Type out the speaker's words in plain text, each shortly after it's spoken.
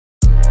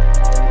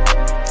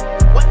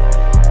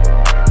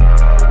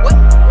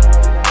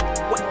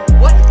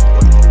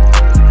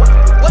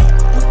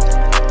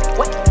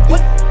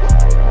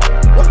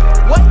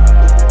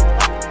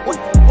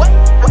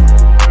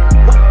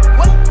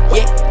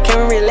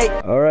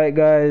Alright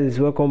guys,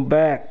 welcome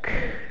back.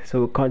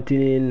 So we're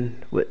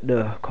continuing with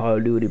the Call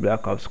of Duty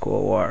Black Ops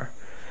Cold War.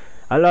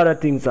 A lot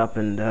of things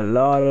happened, a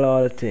lot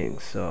of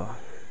things. So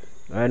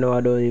right now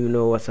I don't even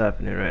know what's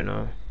happening right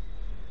now.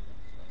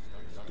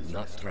 Do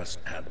not trust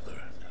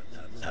Adler.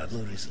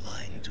 Adler is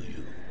lying to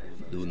you.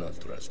 Do not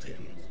trust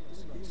him.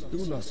 Do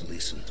not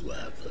listen to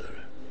Adler.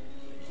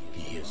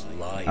 He is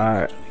lying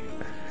to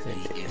you.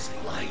 He is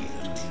lying.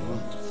 Do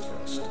not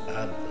trust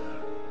Adler.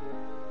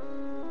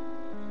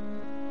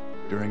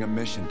 During a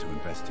mission to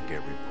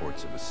investigate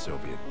reports of a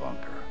Soviet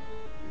bunker,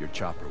 your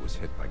chopper was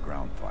hit by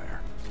ground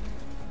fire.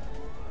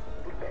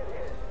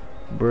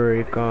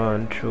 Break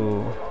on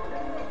through.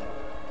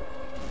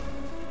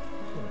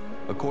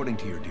 According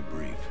to your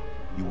debrief,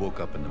 you woke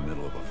up in the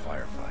middle of a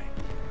firefight.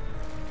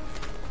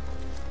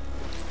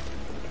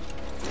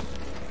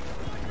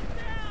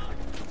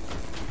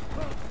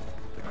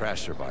 The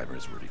crash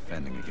survivors were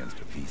defending against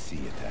a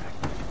PC attack.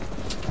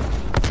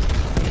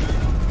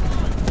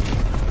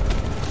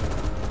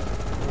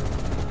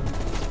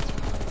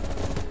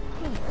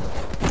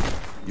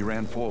 You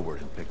ran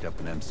forward and picked up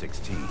an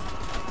M16.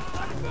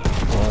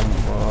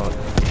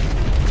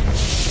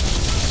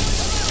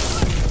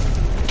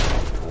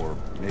 Or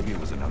maybe it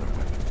was another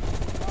weapon.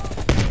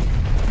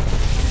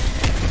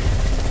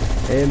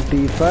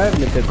 MP5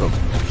 me pick up.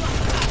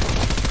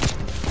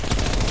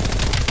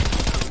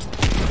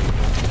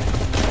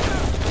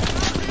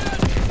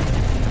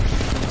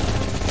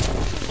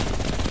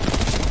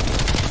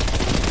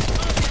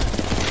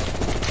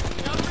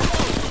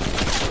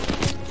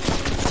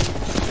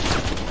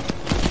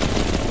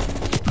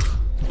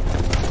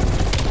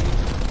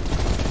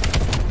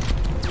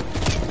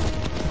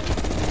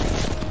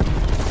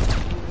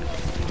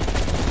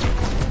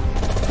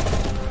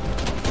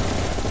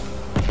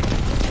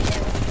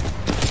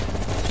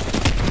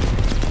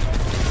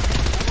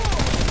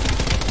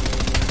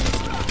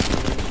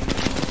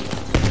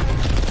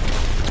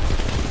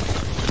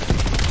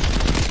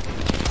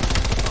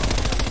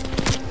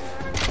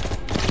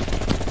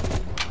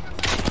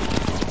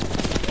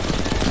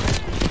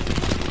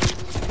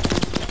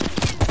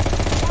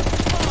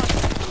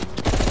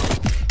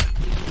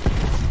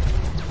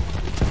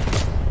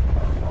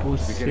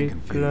 You're getting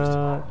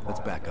confused. Let's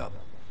back up.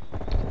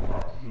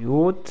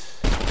 Youth.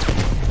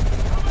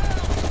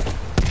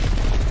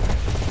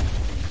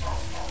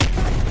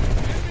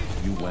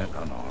 You went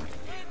unarmed.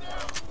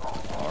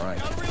 All right.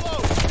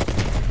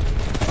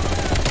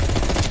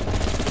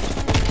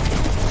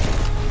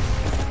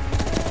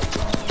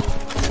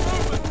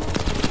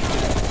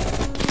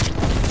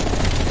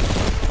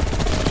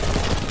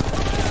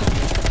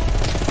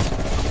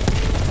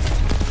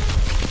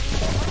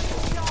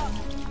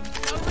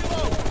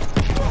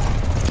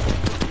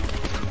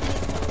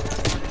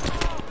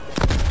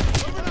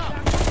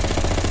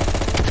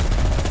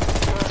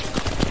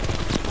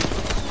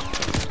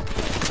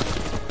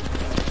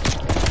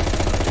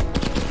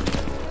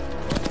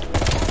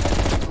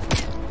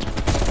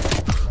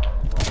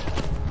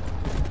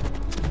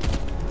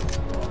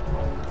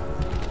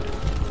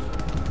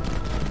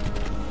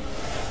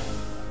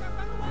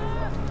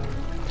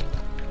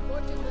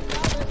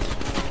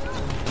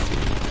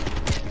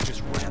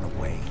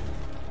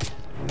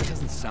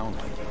 Sound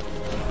like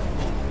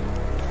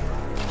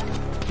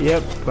it.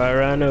 Yep, I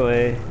ran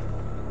away.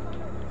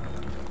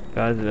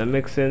 Cause that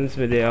makes sense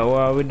with the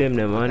war with them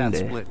That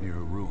Monday. split near a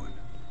ruin,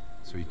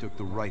 so you took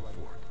the right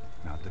fork,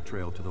 not the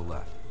trail to the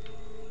left.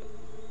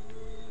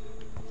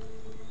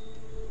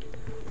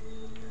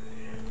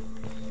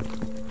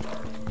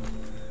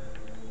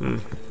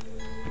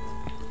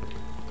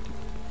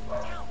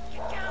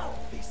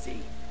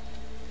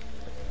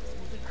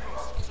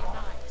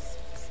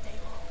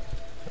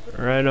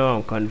 Right now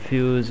I'm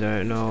confused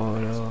right now.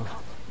 No.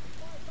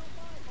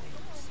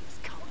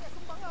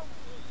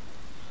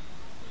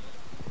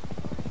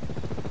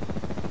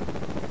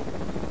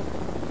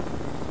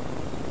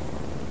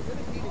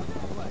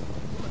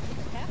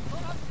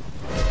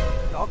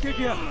 I'll kick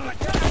you.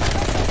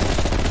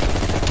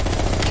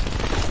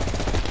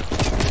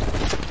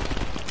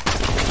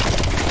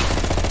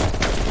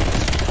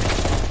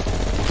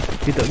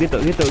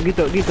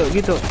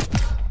 Gitu.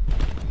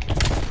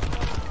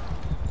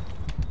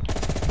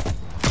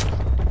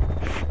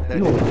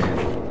 Yo.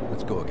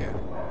 Let's go again.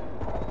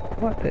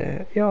 What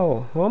the?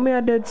 Yo, why me I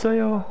dead so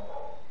yo?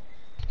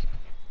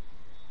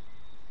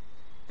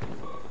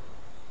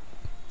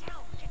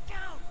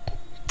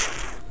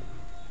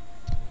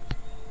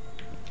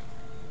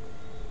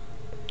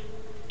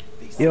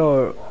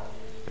 Yo.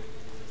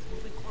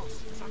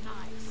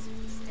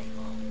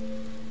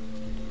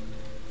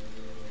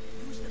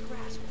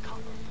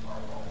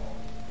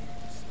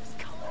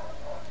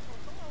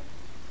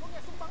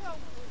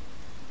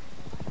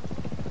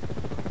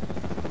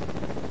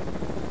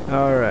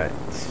 All right.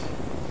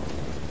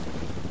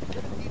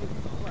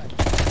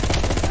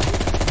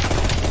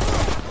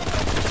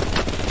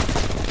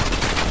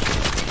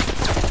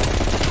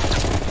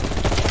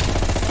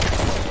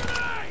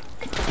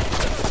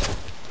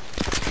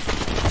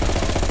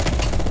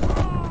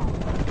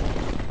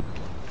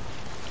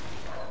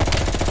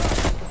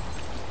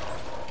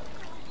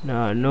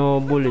 Nah,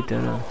 no bullet, you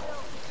know.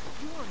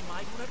 You are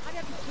my unit. I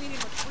have been cleaning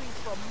latrines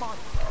for a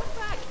month. Come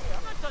back here.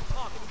 I'm not done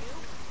talking to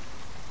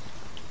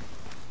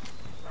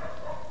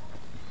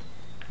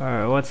you.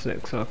 Alright, what's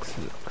next? What's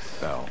next?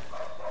 Bell,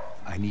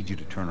 I need you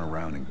to turn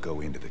around and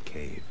go into the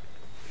cave.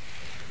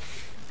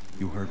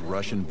 You heard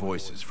Russian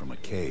voices from a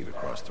cave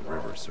across the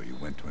river, so you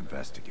went to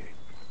investigate.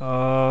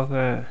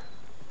 Okay.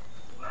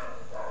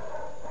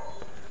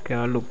 Can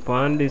I look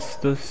on this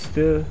stuff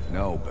still?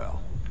 No,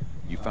 Bell.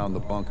 You found the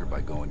bunker by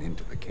going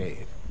into the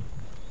cave.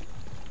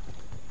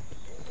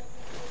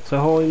 So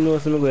how you know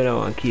I'm going down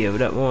one cave?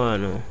 That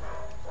one know.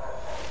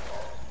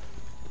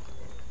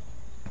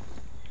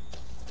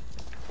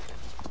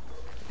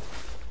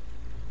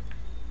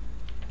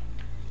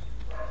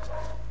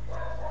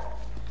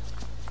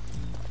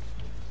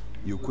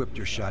 You equipped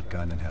your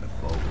shotgun and had a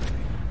bow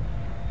ready.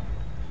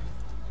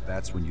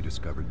 That's when you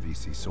discovered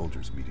VC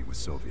soldiers meeting with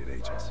Soviet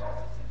agents.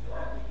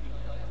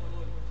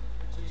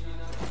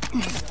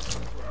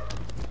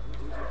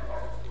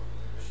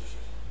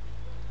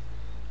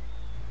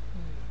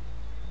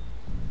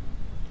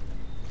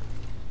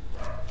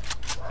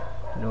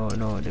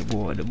 No,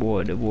 the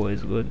boy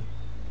is good.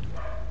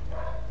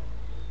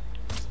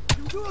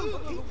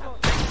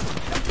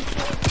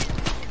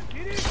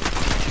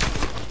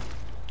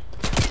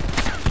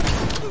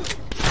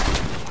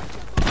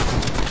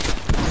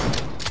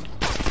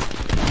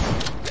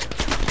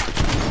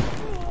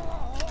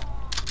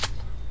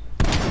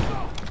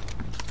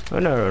 Oh,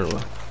 no.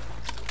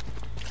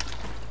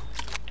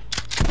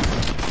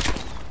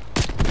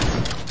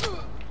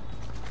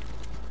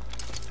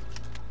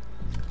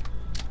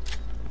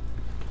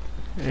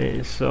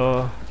 Hey,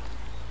 so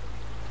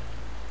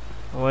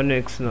what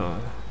next now?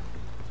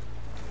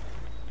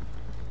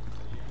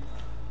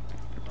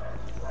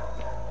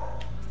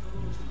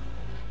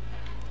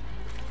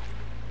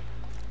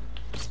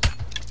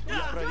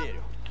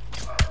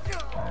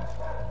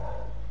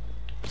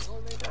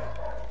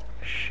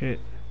 Shit.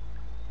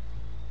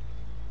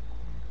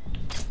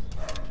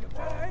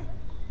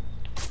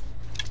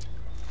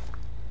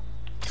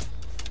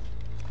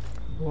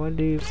 What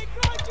do you...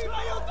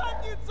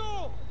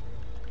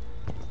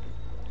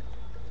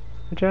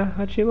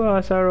 What you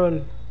boss a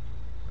run?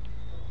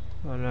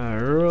 Wanna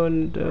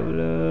run the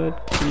blood.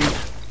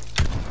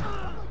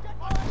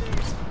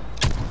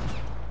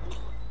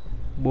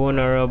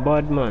 Boner a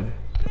bad man.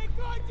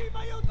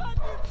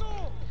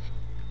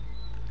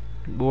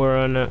 Bore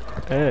on a...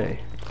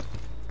 Hey.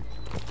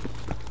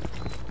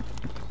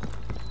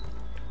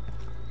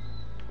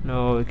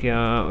 No, we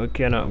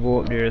cannot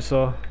go up there,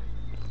 so...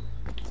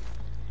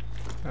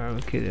 I'll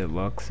kill the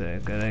box there,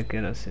 cause I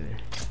cannot see me.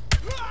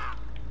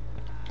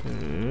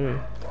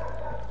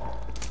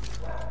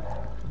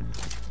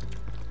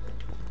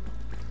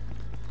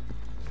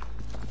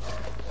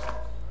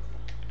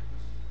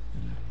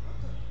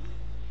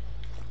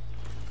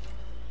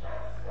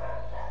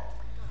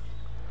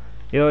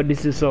 Yo,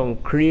 this is some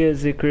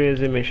crazy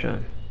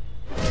mission.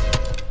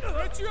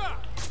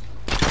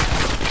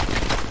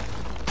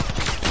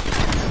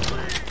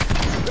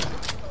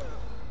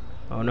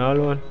 Oh, no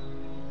one?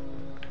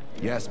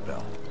 Yes,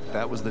 Bell.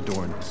 That was the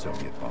door into the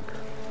Soviet bunker.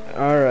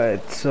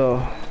 Alright,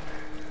 so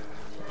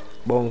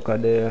bunker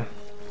there.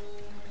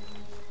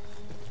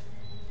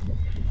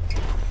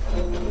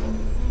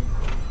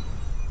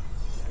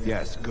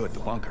 Yes, good, the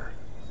bunker.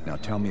 Now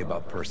tell me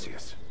about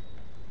Perseus.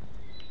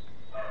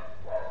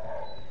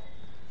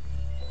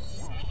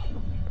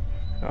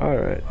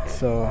 Alright,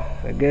 so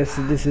I guess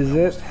this is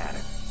it. Had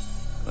it.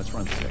 Let's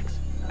run 6.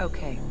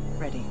 Okay,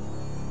 ready.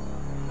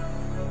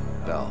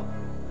 Bell,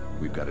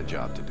 we've got a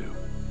job to do.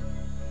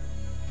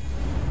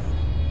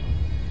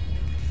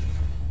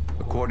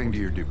 According to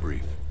your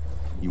debrief,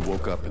 you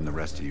woke up and the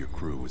rest of your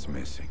crew was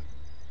missing.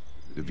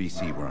 The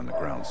VC were on the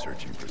ground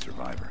searching for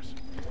survivors.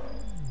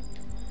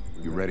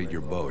 You readied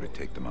your bow to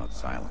take them out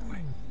silently.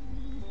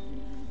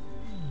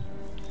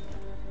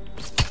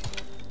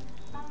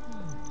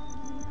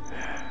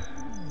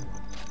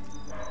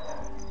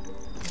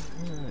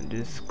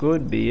 This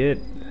could be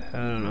it. I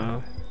don't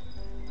know.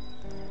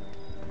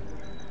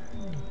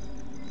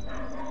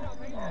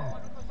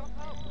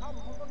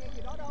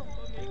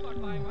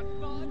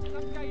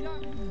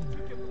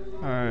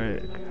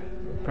 Alright,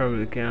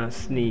 probably can't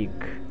sneak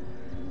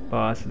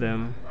past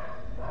them.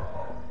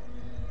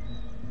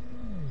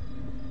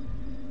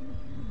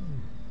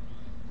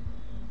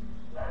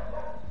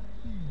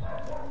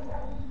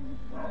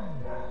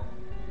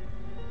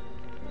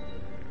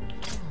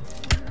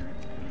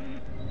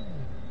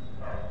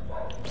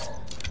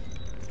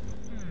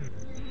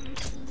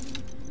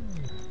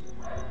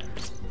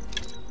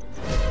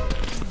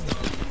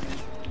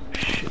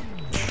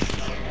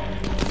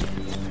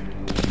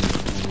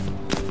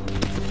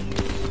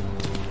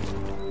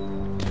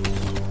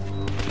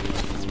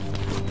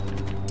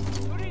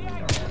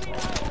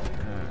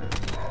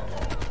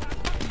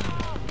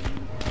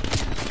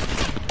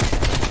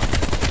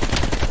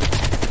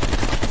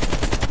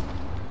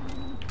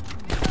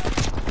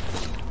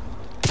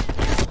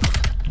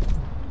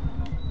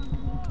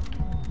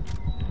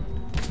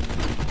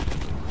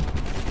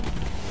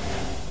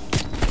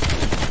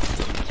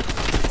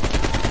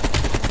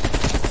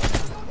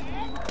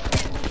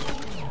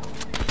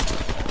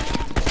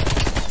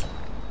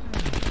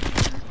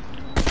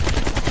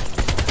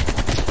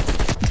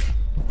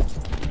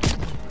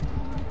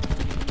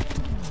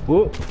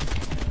 Whoop.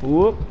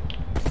 Whoop.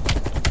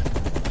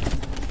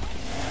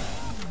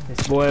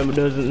 This boy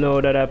doesn't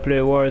know that I play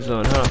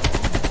Warzone, huh?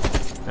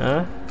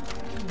 Huh?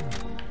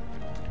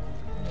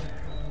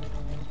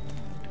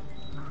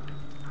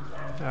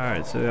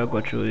 Alright, so I'll go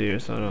through here,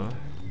 so now.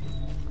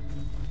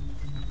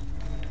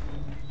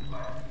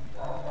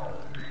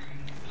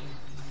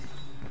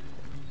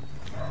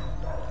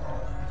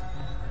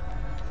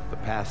 The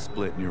path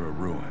split near a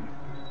ruin,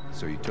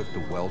 so you took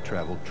the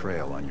well-traveled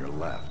trail on your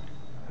left,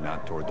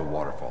 not toward the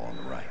waterfall on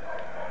the right.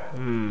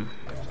 Hmm.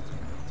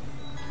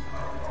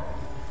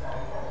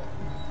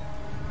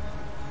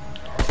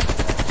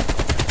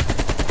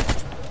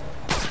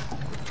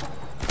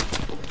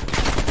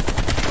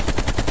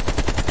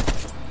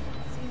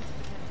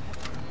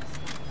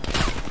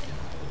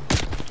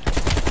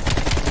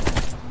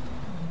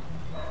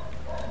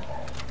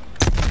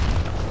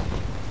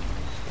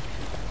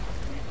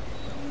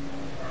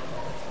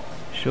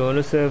 Show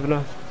yourself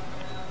now.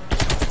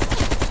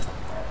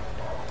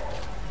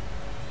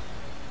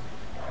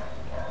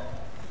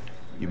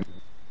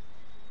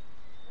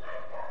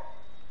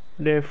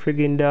 They're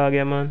friggin' dog,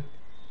 yeah, man.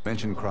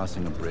 Mentioned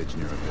crossing a bridge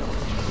near a village.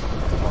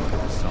 The bunker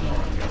was somewhere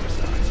on the other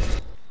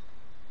side.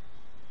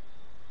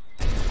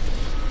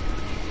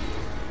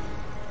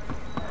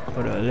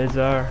 What a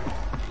lizard.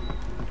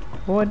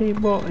 What the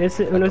bo? You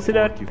see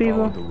that, You people?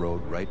 followed the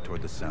road right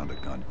toward the sound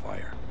of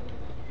gunfire.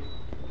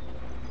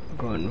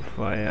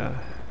 Gunfire.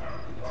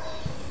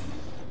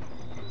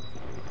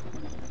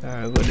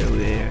 Alright, go the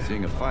way.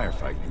 Seeing a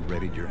firefight, you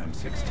readied your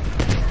M16.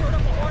 Stirred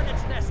up a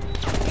hornet's nest.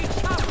 Need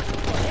choppers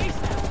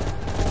ASAP.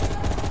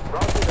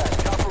 Roger that.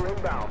 Chopper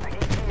inbound.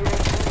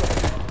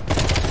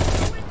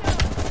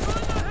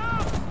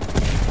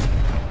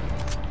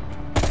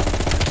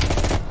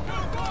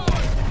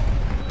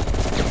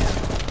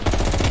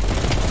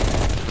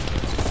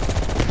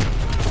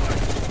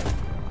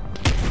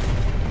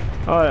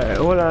 Alright,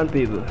 hold on,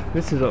 people.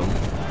 This is up.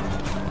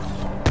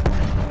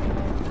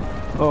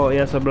 Oh,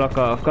 yes, a block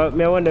off. Cause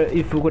me I wonder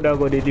if we could have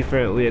got a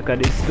different way, because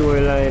this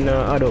storyline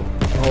add up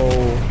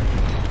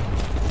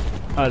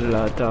how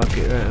Adler talk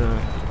it right now.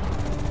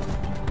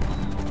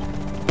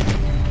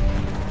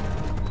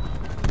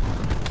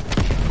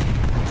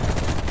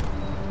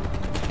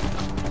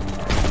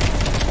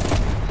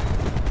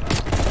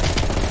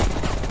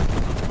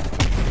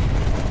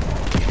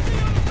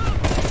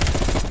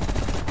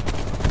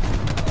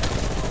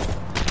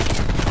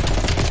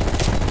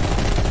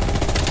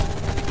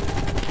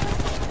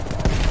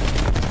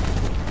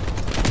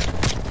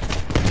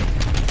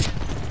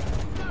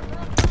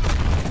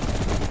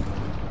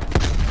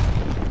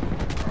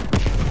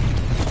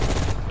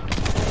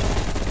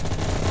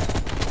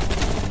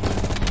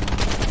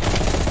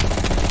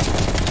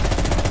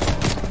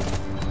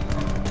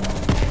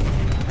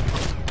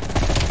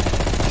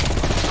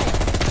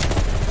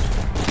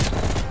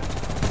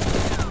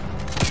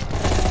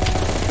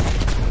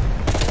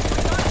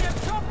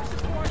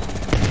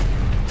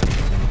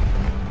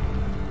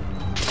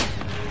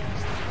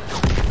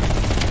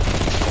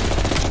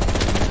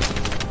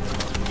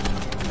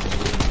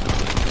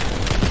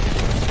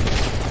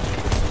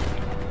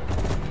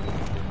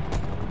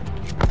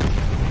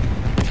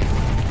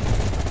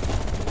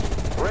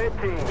 Red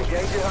team,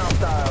 engage your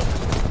hostiles.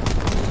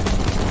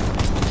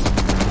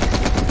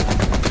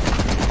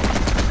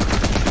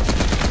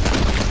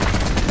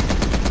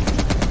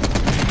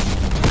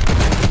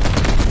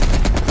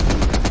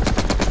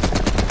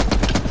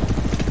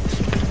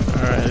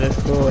 Alright,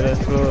 let's go.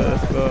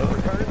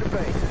 Return to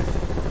base.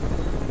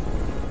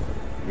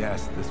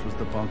 Yes, this was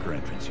the bunker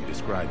entrance you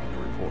described in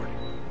your report.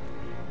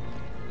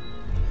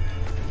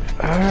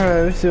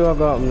 Alright, let's see what I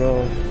got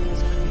now.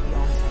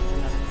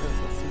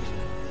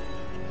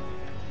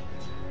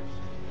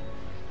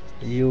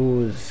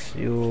 Use.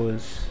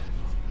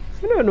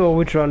 I don't know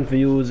which one to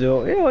use,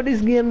 yo. Yo,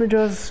 this game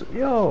just,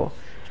 yo.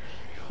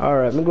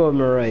 Alright, me go on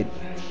my right.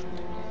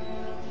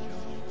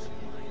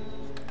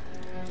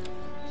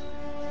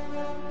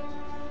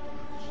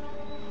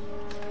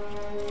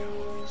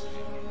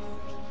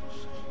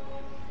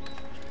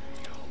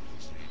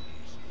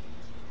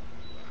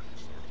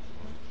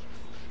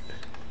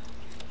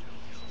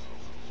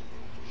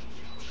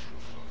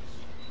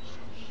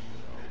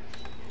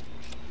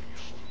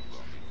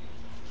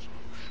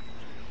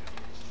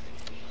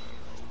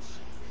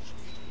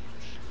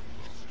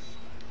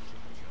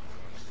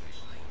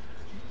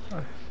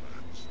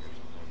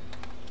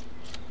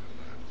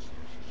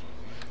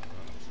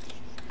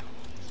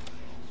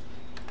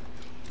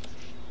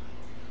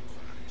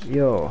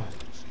 Yo.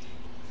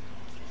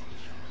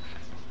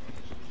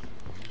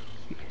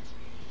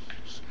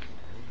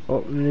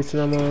 Oh,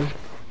 listen, man.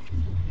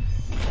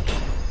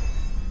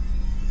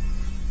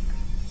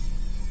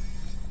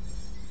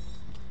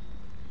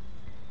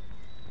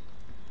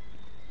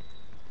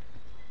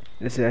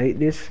 Let's see, I hit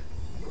this.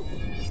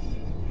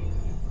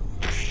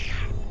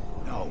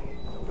 No,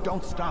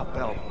 don't stop,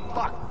 Bell.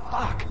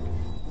 Fuck!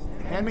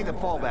 Hand me the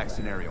fallback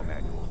scenario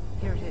manual.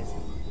 Here it is.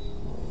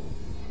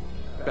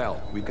 Bell,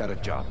 we've got a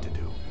job to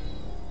do.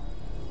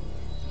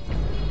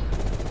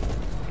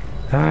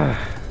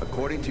 Ah. A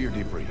According to your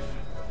debrief,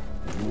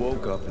 you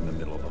woke up in the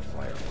middle of a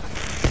firefight.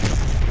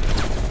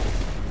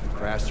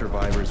 Crash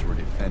survivors were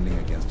defending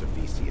against a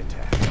VC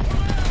attack.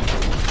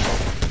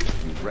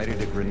 You readied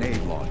a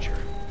grenade launcher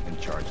and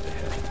charged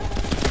ahead.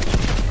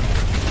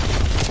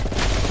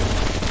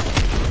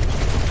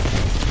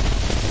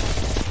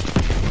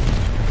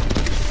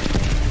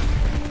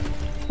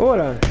 Hold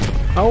on.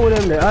 How would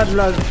them the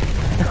Atlas?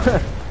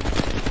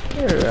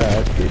 You're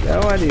right, I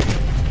want it.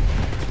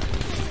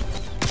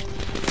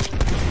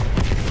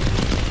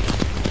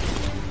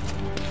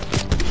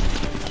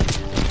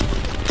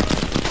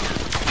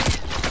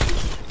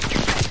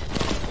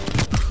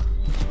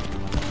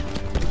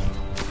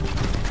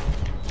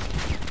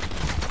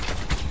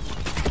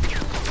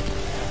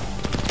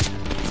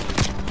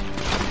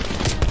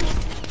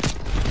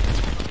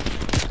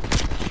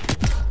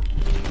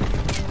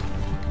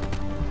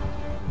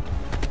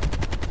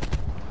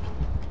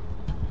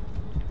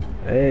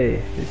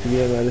 Hey, this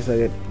game I just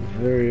get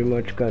very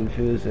much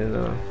confusing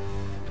now.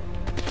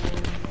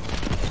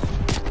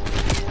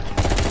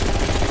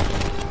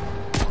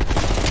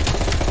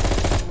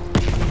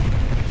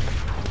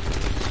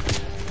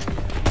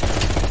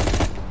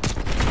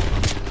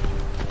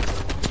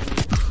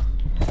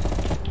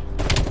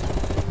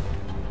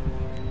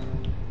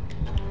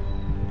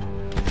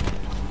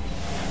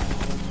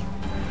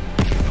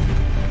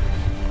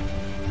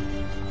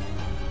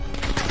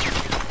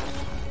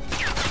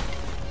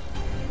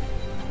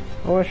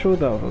 Oh, I shoot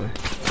that for me.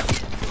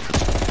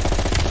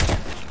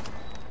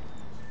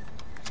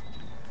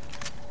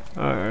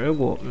 Alright, you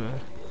go up, man.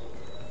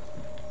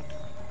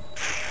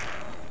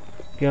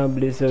 Can't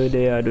believe every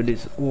day I do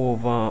this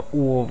over and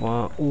over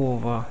and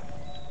over.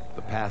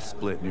 The path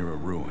split near a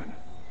ruin,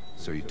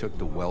 so you took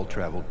the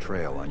well-traveled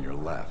trail on your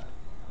left,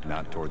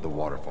 not toward the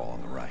waterfall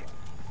on the right.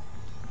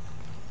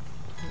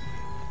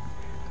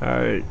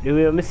 Alright, the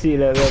way I see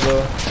like that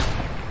go.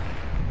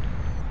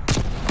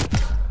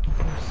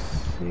 Let's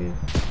see.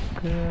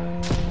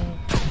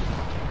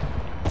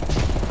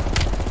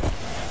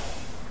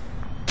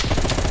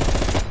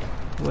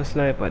 What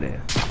sniper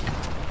there?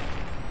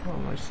 How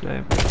much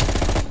sniper?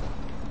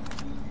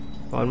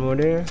 One more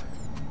there.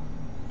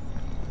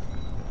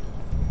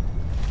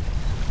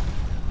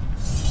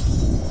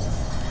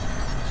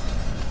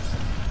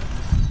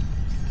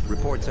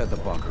 Reports at the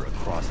bunker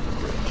across the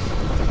bridge.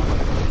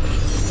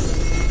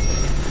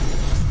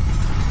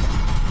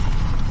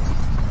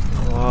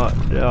 What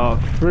the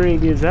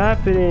frig is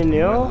happening,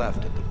 yo?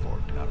 Left at the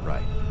fort, not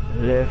right.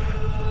 Left.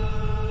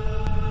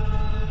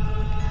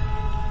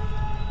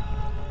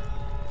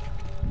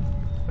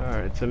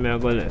 Alright, so I'll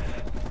go left.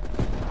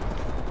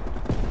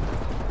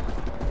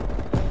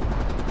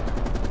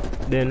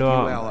 Then New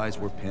what? allies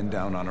were pinned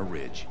down on a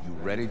ridge. You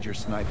readied your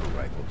sniper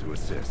rifle to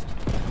assist.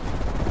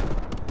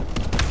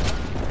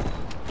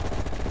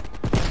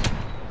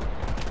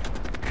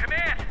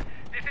 Command,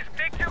 this is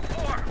Victor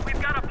 4.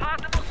 We've got a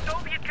possible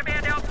Soviet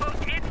command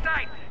outpost in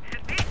sight.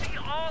 VC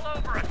all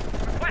over us,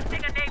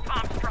 requesting a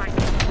napalm strike.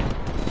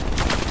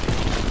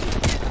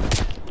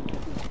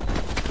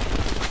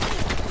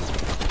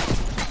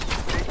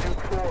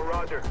 Duke 4,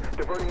 roger.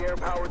 Diverting air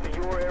power to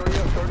your area,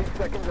 30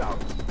 seconds out.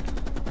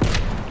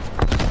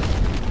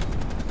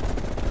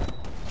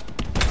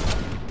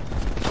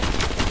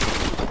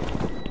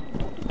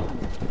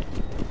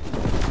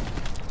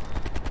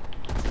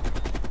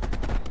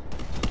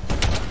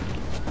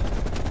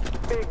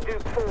 Big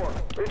Duke 4,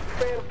 this is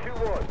Sam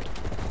 2-1.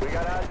 We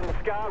got eyes in the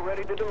sky,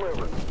 ready to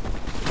deliver.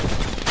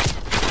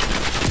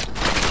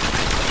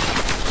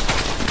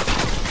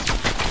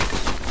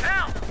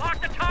 Hell, mark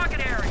the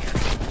target area.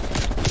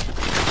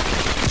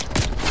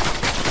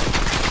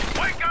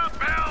 Wake up,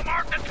 Bell,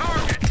 mark the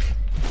target.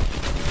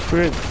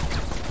 Frig.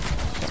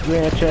 We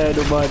ain't trying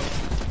to do bad.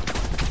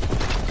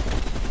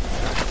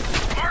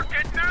 Mark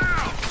it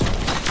now.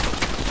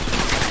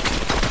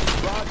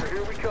 Roger,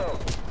 here we come.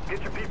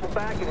 Get your people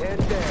back and head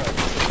down.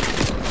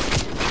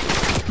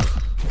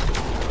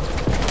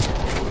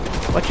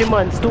 Watch your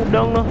man, stoop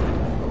down now.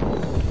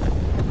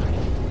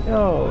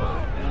 Yo.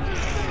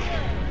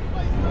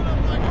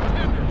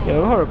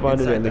 Yo, hurry up and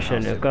do that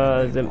mission there,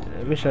 cause the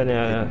mission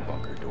there,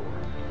 Bunker door.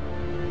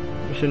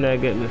 mission there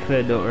get me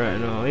fed up right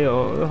now.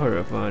 Yo, hurry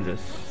up and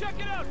just. Check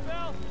it out,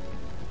 Bell.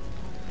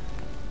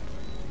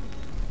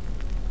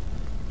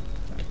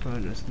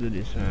 I'll just do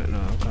this right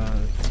now,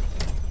 cause.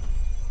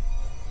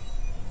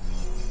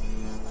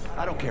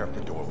 I don't care if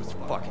the door was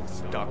fucking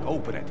stuck.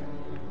 Open it.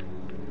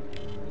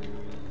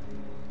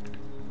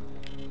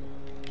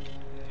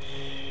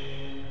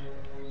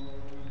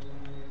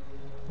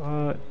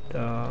 What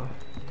the?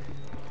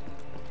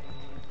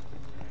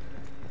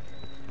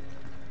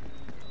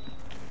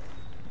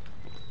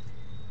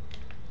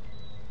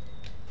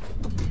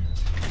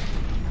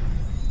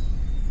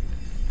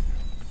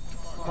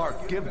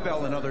 Park, give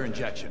Bell another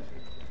injection.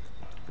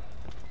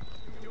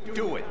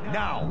 Do it,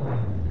 now!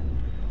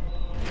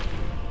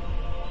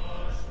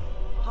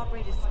 Heart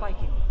rate is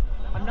spiking.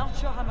 I'm not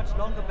sure how much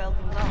longer Bell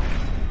can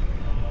last.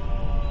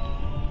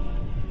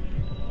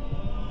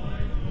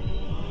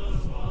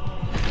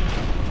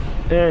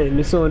 Hey,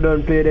 me son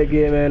don't play the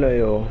game, I know,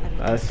 yo.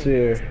 I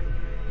swear.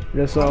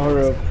 Just want to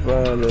hurry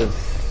up on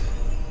this.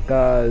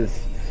 Cause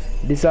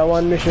this is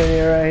one mission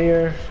here right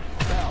here.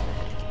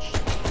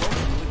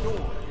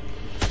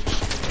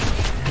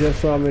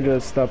 Just want me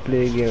to stop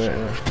playing game right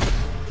now.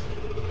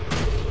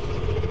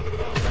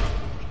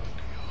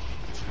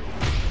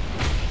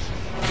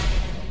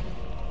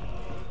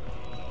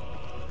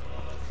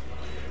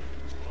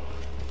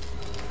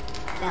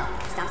 Bell,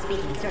 stop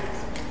speaking,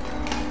 service.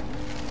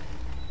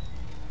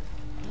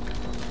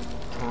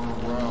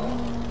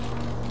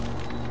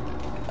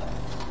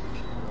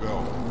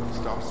 Bell,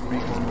 stop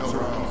speaking.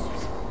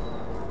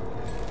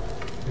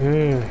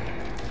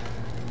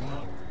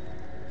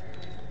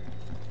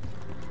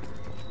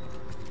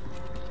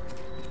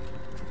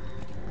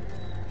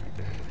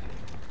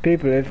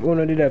 People, if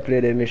Uno did I play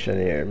the mission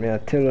here, may I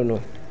tell you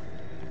no.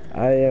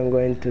 I am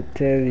going to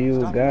tell you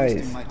Stop guys.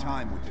 wasting my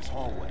time with this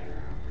hallway.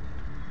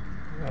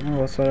 I'm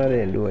most one of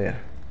them do ya.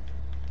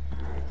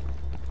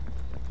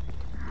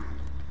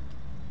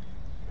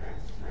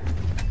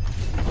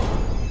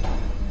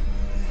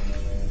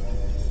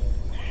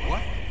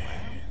 What?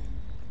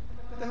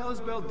 What the hell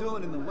is Bell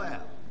doing in the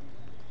lab?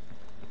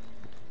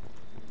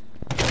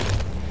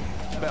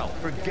 Bell,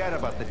 forget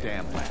about the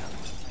damn lab.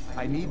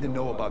 I need to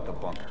know about the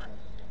bunker.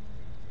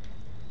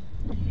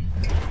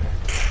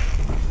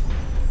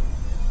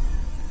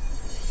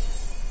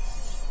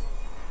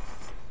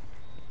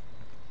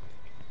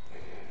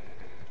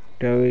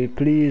 Can we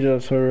please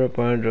just hurry up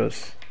and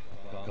just...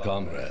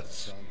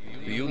 Comrades,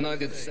 the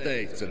United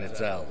States and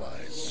its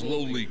allies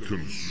slowly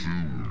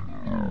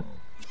consume.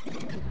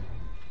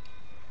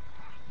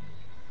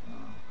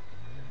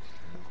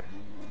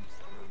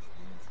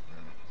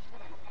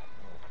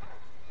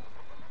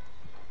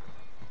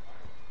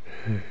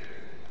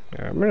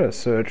 I'm gonna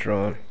search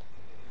on.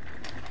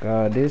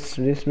 God, this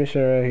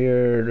mission right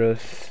here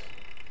just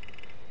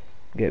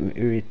get me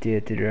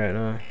irritated right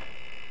now.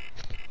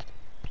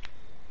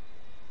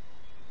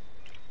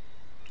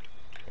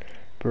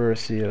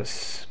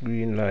 Perseus,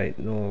 green light,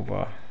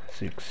 Nova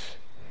 6.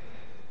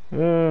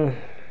 I'll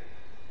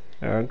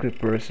click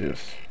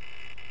Perseus.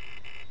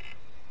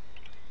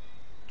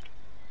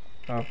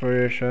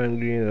 Operation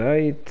green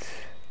light.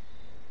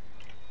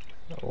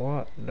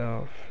 What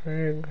the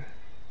frig?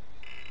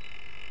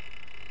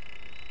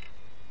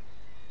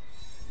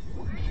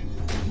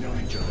 We've known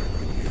each other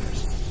for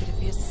years. It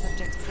appears the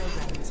subject's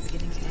program is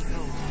beginning to take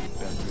hold.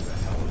 Been through the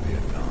hell of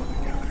Vietnam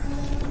together.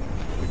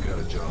 We got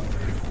a job to do.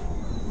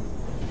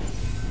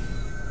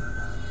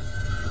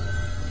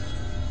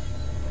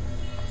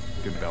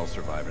 Can Bell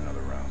survive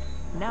another round?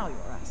 Now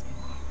you're asking.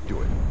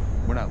 Do it.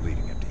 We're not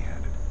leaving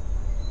empty-handed.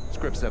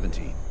 Script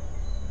 17.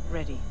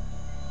 Ready.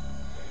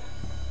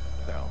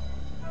 Bell,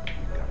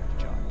 you got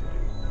a job to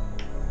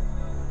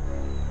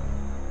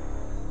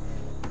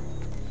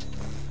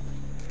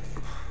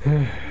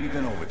do. We've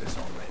been over this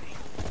already.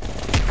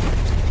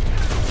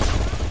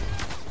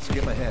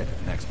 Skip ahead to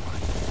the next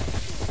line.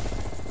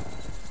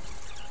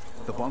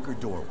 The bunker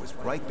door was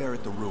right there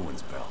at the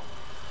ruins, Bell.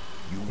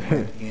 You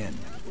went in.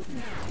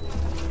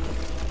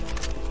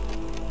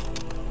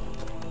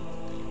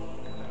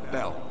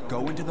 Bell,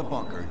 go into the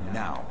bunker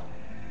now.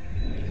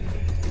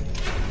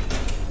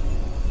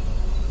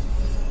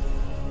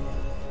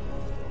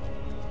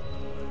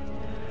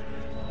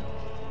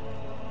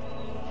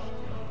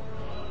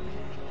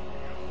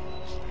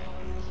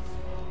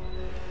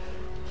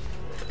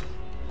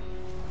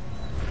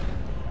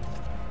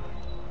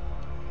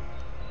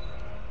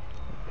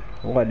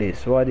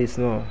 What is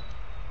now?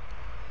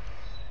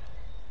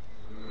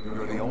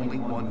 You're the only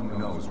one who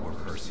knows where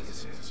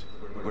Perseus is,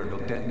 where he'll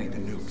detonate the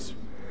nukes.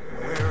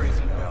 Where is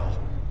he, Bell?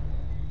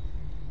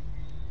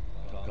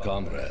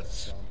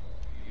 Comrades,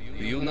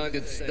 the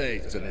United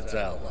States and its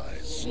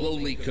allies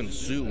slowly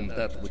consume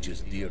that which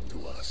is dear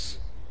to us.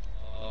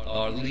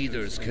 Our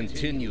leaders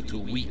continue to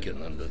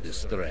weaken under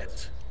this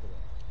threat.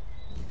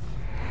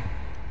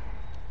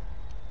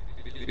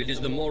 It is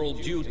the moral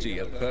duty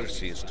of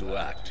Perseus to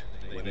act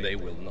when they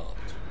will not.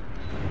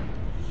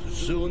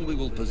 Soon we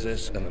will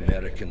possess an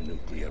American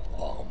nuclear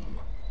bomb.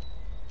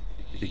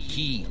 The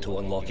key to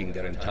unlocking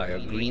their entire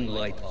green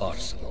light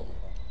arsenal.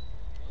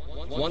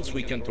 Once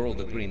we control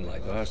the green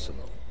light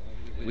arsenal,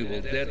 we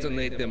will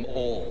detonate them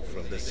all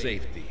from the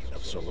safety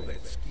of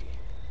Solovetsky.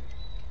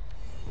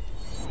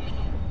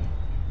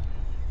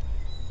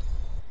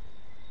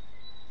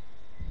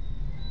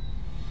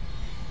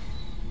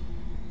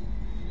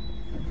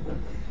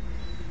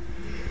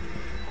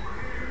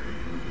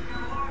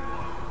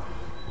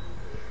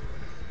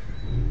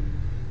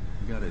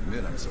 I gotta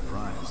admit, I'm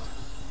surprised.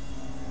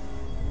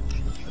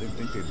 I didn't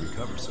think they'd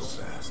recover so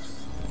fast.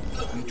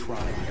 We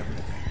tried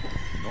everything.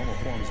 Normal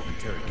forms of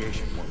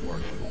interrogation weren't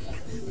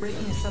working.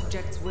 Breaking a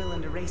subject's will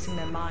and erasing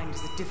their mind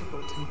is a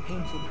difficult and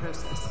painful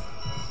process.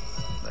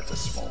 That's a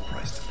small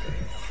price to pay.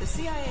 The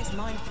CIA's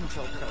mind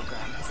control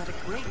program has had a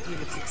great deal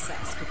of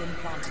success with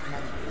implanted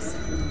memories.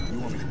 You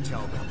want me to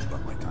tell them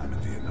about my time in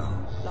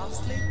Vietnam?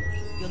 Lastly,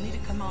 you'll need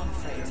a command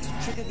phrase to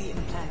trigger the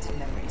implanted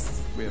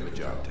memories. We have a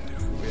job to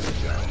do. We have a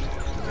job to do.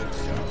 We have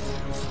a job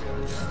to do.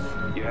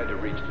 You had to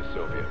reach the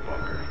Soviet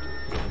bunker.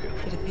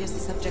 It appears the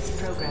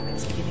subject's programming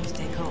is beginning to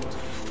take hold.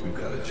 We've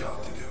got a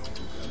job to do.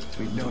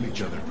 We've known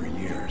each other for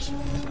years.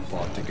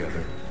 Fought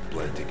together,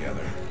 bled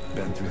together,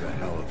 been through the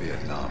hell of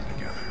Vietnam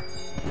together.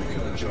 We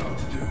got a job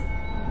to do.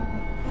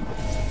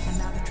 And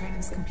now the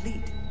training's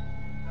complete.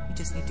 We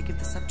just need to give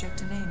the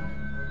subject a name.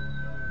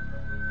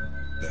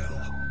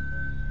 Bell.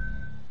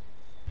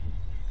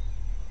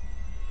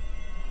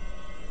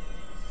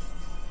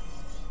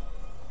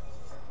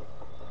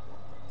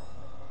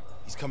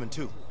 He's coming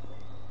too.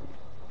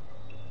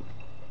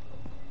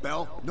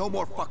 Bell, no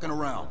more fucking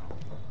around.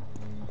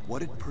 What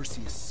did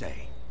Perseus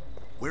say?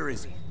 Where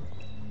is he?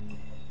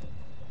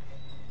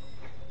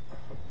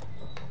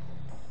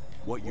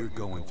 What you're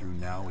going through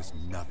now is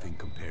nothing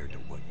compared to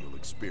what you'll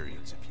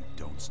experience if you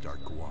don't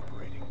start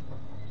cooperating.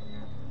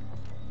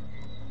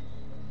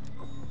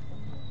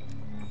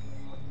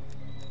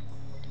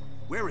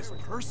 Where is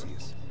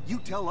Perseus? You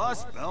tell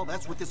us, Bell.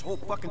 That's what this whole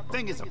fucking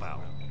thing is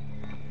about.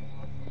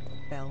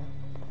 Bell,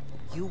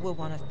 you were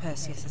one of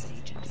Perseus's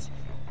agents.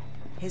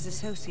 His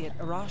associate,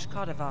 Arash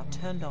Kadivar,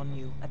 turned on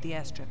you at the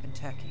airstrip in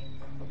Turkey.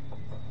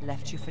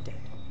 Left you for dead.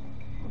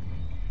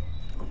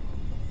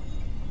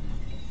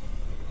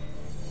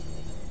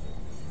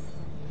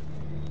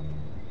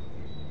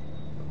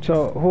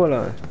 So, hold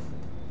on.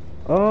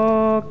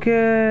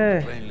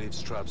 Okay. Plane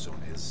leaves Trabzon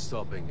is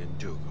stopping in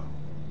Duga.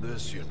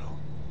 This you know.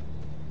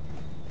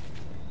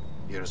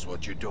 Here's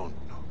what you don't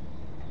know.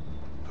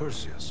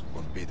 Perseus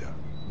won't be there.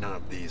 None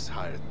of these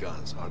hired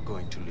guns are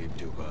going to leave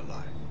Duga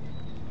alive.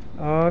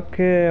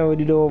 Okay, I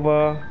did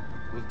over.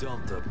 We'll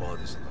dump their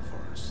bodies in the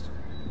forest.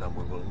 Then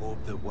we will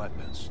move the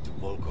weapons to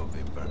Volkov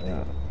in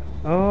Berlin.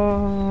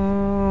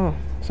 Oh,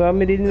 so I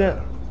didn't.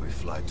 There, we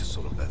fly to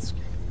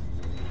Solovetsky.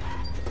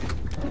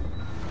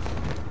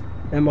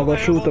 I'm gonna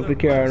shoot up the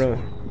car now.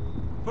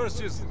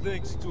 Perseus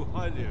thinks too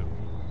highly of me.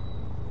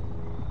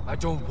 I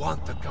don't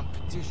want the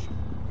competition.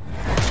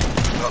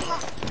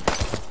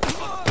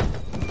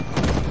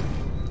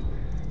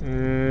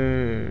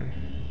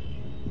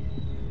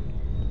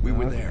 We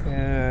were there.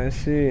 Yeah, I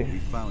see. We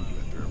found you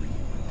after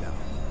everything went down.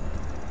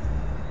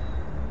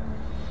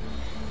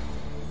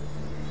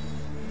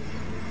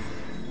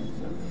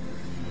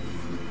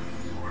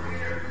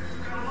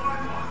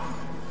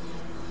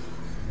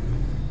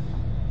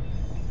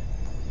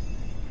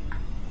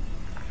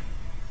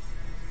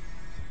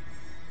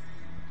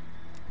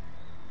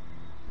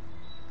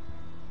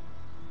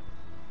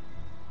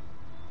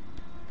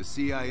 The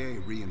CIA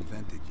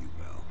reinvented you,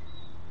 Bell.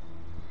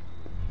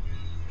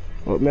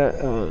 What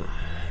man?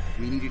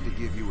 We needed to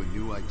give you a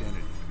new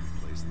identity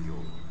and replace the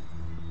old one.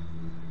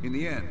 In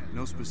the end,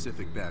 no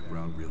specific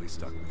background really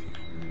stuck with you.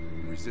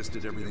 You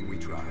resisted everything we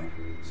tried,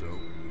 so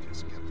we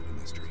just kept it a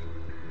mystery.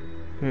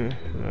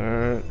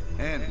 Alright.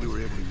 And we were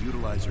able to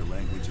utilize your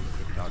language and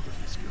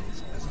cryptography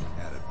skills as an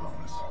added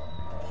bonus.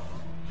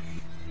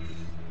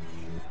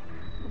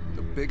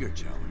 The bigger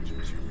challenge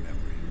was your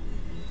memory.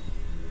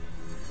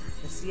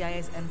 The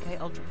CIA's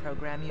MK-Ultra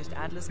program used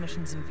Adler's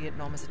missions in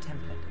Vietnam as a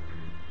template.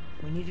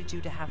 We needed you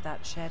to have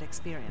that shared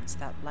experience,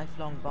 that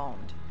lifelong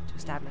bond, to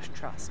establish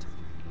trust.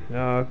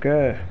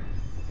 Okay.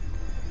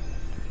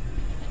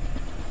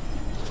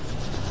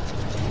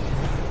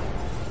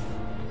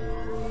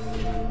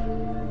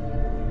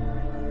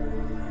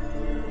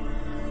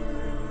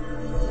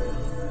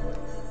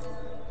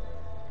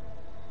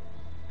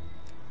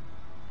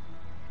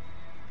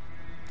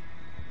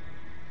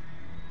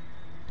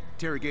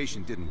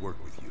 Interrogation didn't work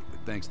with you,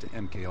 but thanks to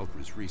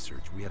MK-Ultra's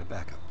research, we had a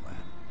backup plan.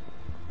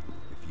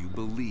 If you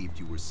believed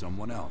you were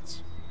someone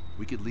else,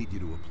 we could lead you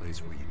to a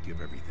place where you'd give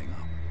everything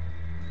up.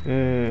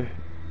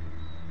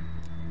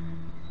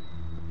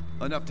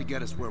 Enough to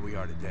get us where we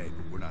are today,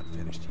 but we're not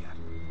finished yet.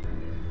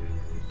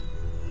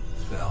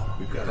 Bell,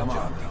 we've got a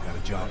job. We've got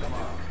a job to do.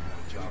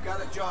 We've got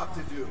a job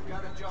to do.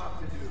 Got a job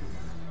to do.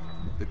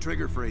 The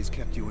trigger phrase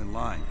kept you in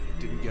line, but it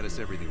didn't get us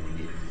everything we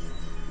needed.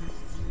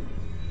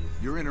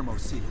 Your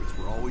innermost secrets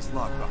were always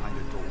locked behind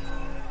a door.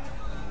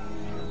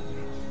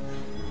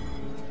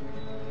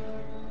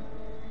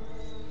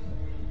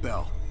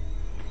 Bell,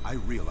 I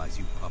realize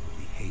you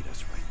probably hate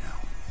us right now,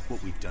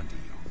 what we've done to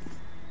you.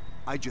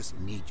 I just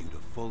need you to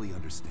fully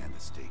understand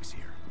the stakes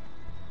here.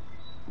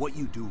 What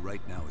you do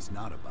right now is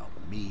not about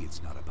me,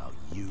 it's not about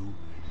you,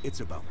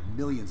 it's about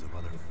millions of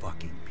other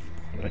fucking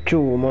people.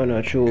 True,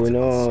 man, true, you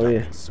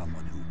know.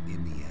 Someone who,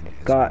 in the end,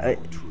 God,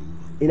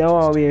 you know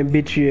how we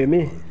betray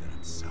me.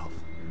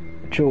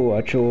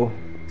 True, true.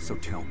 So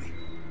tell me,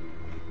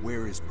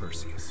 where is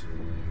Perseus?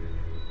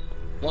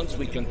 Once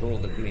we control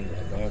the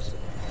Greenland arsenal,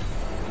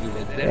 we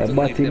will that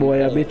batty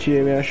boy a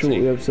betray me and shoot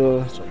you up,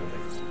 so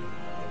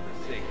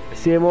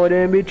same how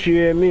they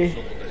betray me.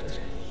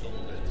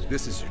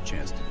 This is your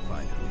chance to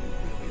find who you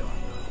really are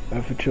now.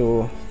 That's for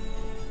true.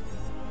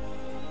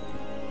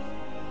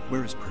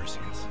 Where is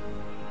Perseus?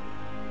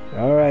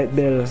 Alright,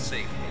 Bill.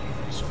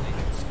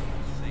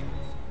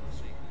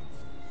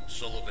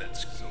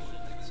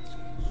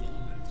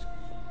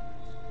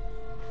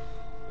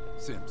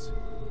 Sims,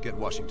 get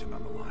Washington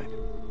on the line.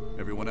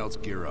 Everyone else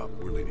gear up.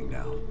 We're leaving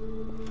now.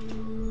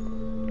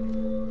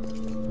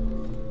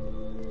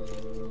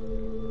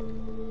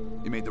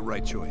 You made the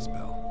right choice,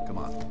 Bell. Come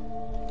on.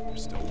 You're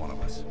still one of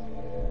us.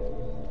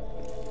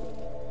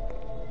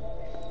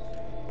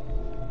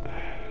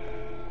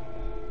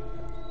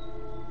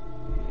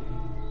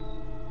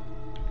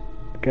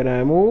 Can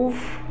I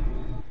move?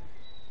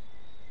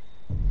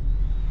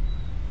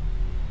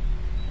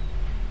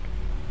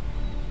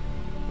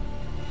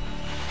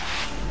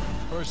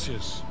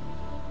 Perseus.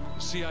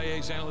 The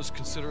CIA's analysts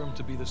consider him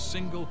to be the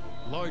single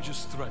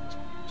largest threat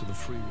to the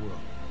free world.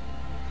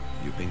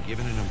 You've been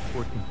given an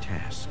important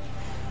task.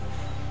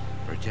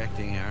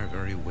 Protecting our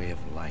very way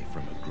of life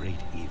from a great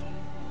evil.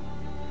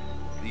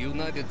 The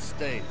United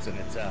States and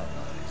its allies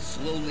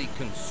slowly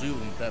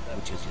consume that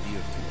which is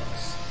dear to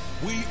us.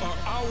 We are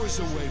hours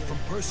away from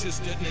Perseus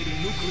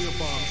detonating nuclear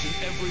bombs in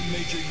every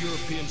major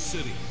European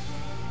city.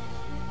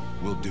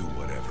 We'll do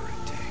whatever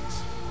it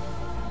takes.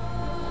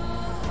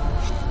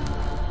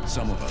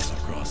 Some of us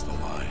have crossed the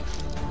line.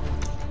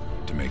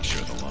 To make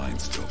sure the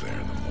line's still there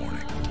in the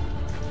morning.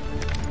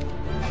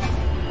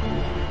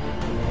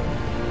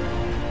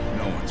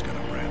 No one's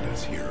gonna brand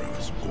us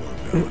heroes or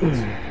villains.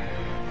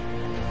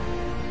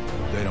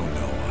 They don't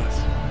know us.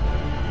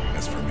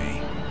 As for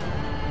me,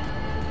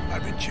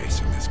 I've been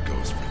chasing this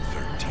ghost for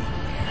 13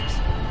 years.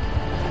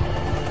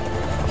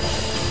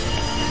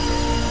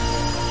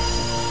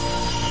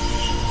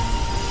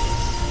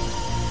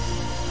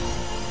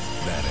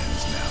 That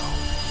ends now.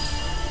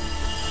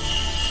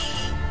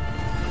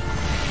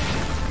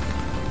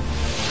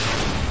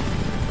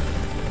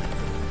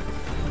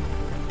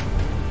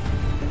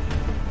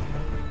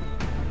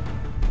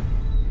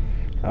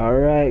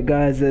 Alright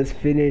guys, let's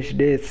finish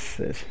this.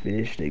 Let's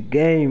finish the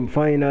game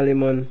finally,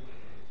 man.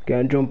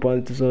 Can jump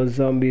onto some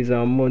zombies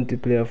and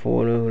multiplayer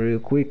for one real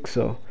quick.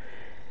 So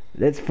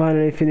let's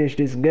finally finish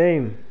this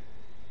game.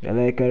 And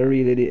I can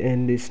really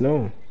end this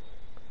now.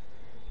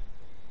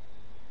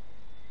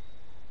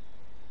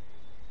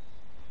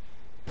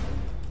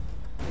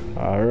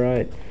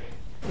 Alright.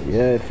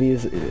 Yeah, it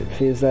feels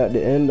like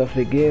the end of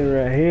the game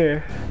right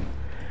here.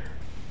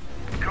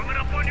 Coming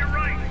up on your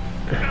right.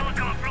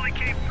 Belikov really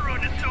came through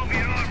in its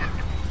Soviet armor.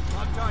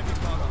 About time you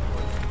caught up.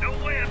 No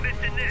way I'm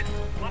missing this.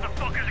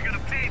 Motherfuckers are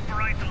gonna pay for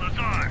right to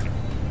Lazar.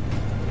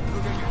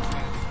 Look at your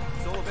chance.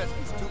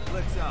 Solovetsky's 2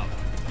 clicks out.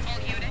 All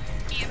units,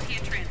 EMP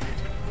in transit.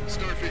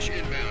 Starfish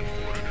inbound,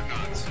 400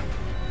 knots.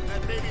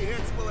 That baby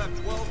hits, we'll have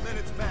 12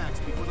 minutes max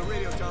before the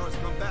radio towers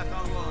come back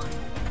online.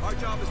 Our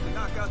job is to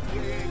knock out the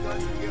AA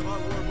guns and give our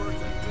warbirds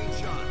a clean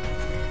shot.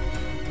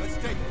 Let's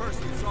take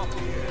Perseus off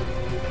the air.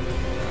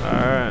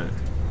 Alright.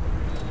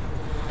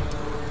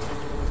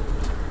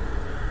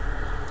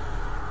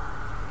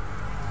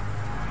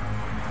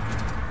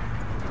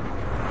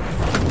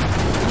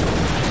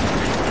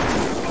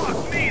 Fuck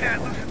me, that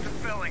loses the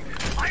filling.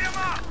 Light 'em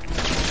up!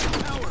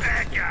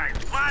 Bad guys.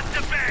 Lots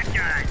of bad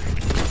guys.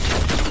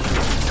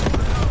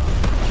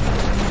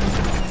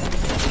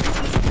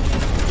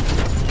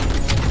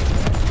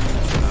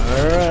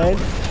 Alright.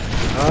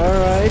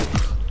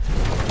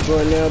 Go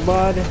on your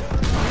body.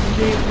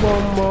 Big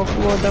bomb off.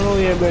 What the hell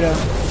here, brother?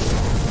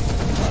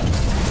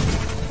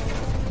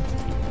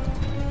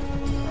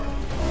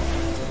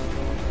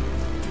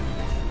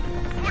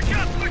 Push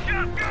up,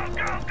 go,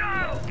 go, go!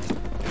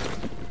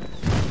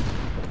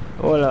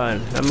 Hold on.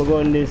 I'm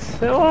going this.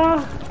 Oh.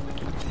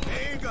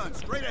 AA gun,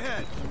 straight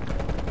ahead.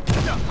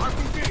 Yeah,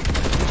 RPG.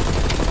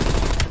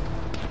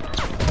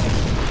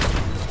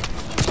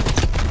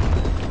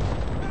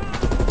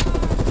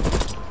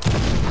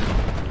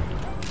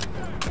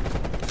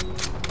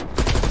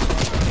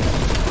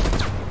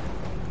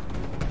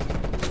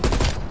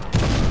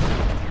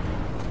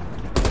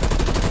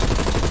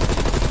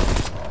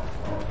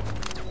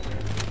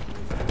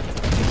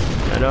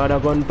 Another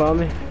gun for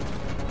me.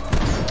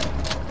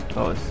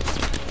 Oh.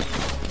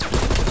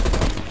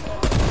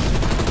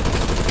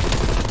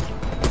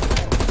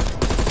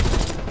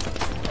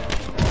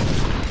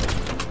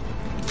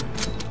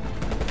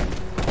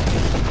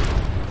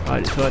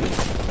 Sorry.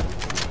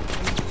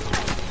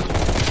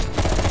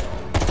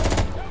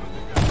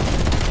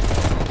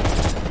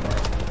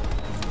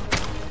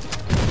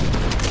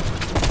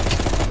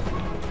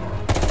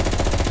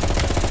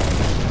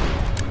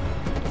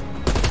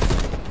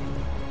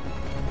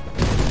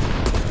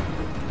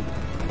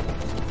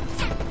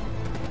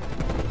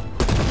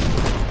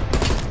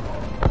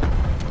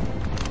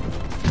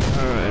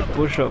 Alright,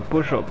 push up.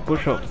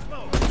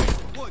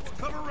 Woods,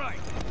 cover right.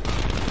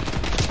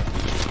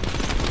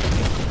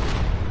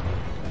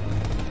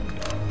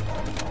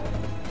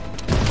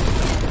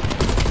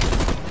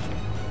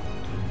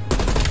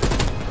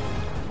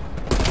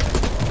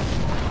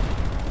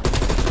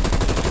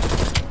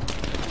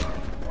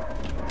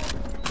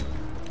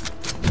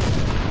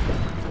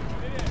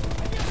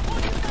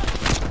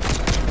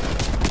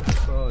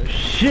 Oh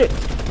shit!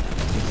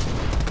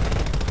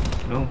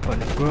 Jump on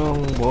the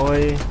ground,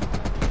 boy.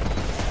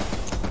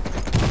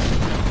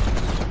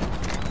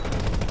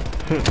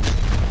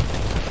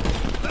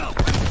 Bell,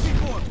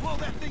 C4, blow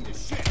that thing to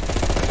shit.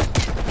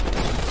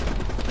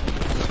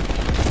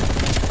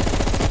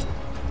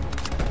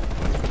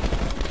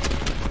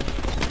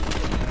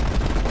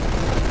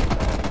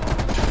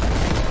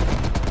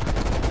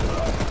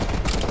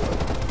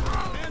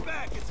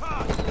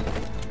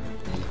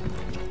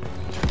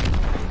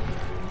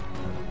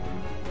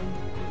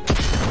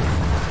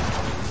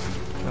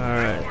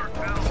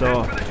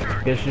 so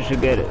guess you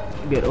should get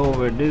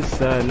over this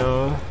side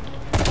now.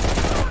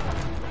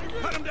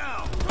 Cut him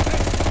down.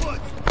 Hey,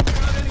 Woods,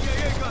 got any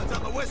AA guns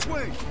on the west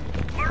wing?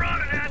 We're on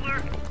it,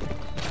 Adler.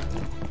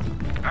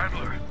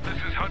 Adler, this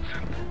is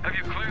Hudson. Have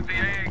you cleared the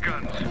AA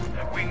guns?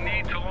 We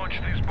need to launch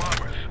these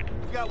bombers.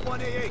 We got one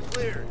AA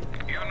cleared.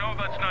 You know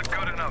that's not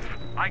good enough.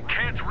 I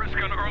can't risk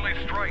an early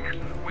strike.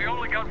 We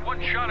only got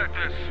one shot at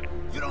this.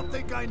 You don't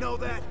think I know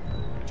that?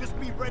 Just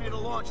be ready to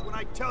launch when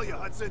I tell you,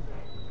 Hudson.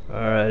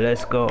 Alright,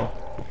 let's go.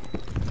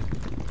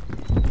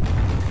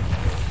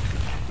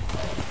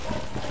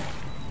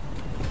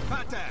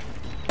 Contact.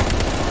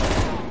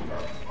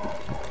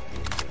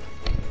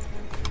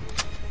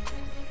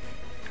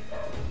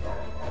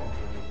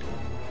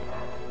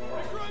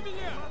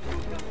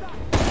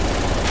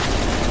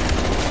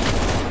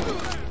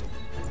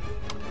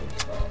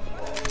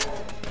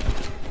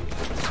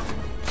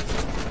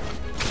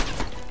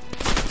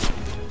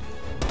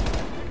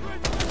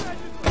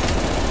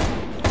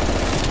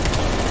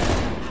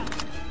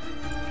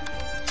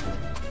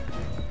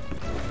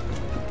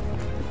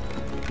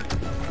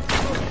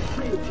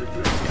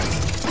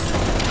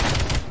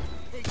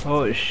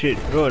 Oh shit,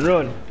 run,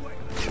 run.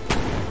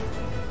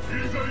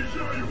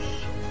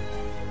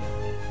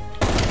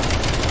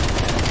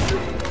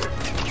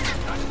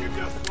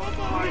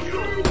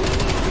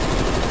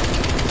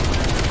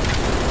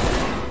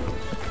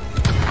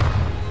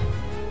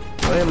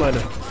 Where am I?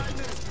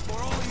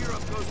 Before all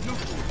Europe goes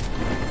nuclear.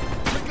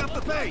 Pick up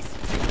the pace.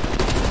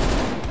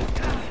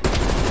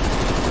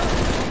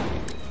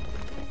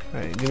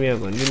 Alright, give me a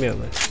gun, give me a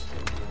gun.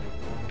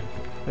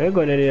 What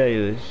gun did I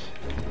use?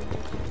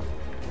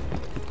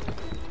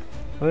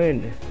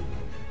 When?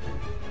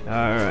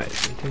 Alright, I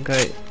think I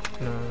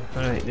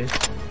like this.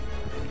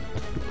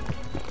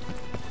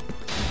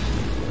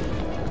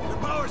 The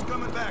power's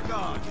coming back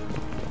on.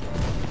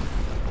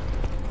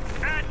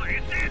 Adler,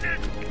 you see this?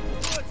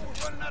 Woods, we're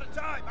running out of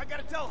time. I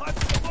gotta tell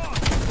Hudson to launch.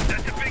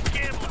 That's a big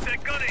gamble if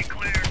that gun ain't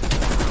cleared.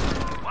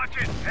 Watch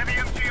it. Heavy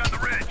MG on the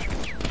ridge.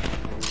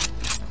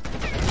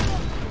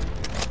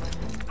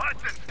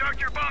 Hudson, start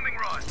your bombing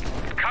run.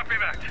 Copy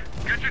that.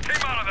 Get your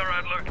team out of there,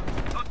 Adler.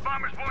 Those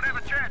bombers won't have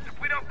a chance if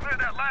we don't clear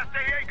that last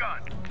AA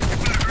gun. You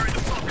better hurry the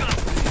fuck up.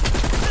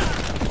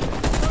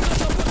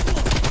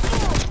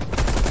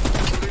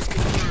 Orders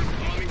confirmed.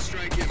 Bombing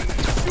strike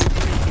imminent.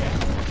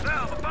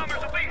 Sal, the bombers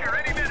will be here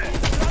any minute.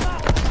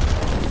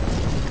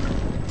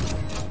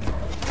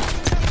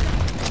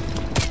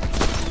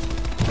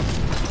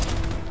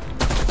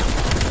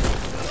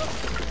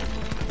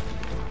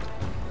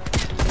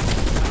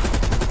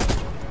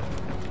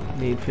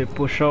 Need to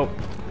push up.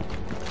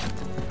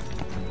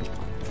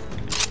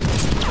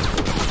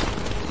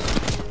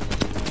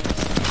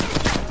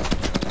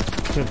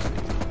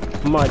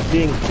 My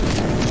thing.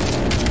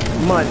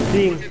 My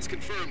thing. It's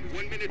confirmed.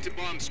 1 minute to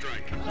bomb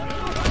strike.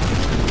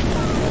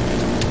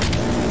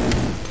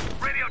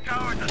 Radio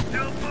towers are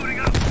still booting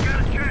up. We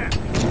got a chance.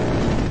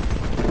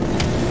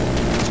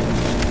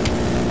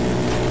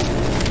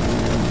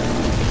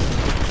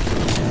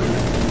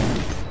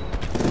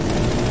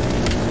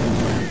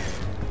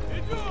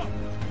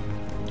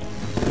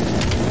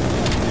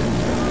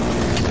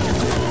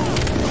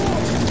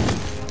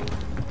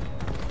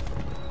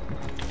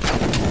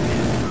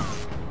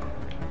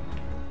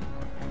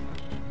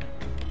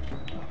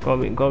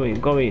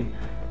 Coming.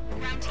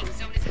 Ground team,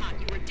 zone is hot.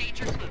 You are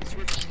danger close.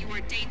 Repeat, you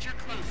are danger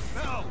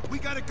close. No, we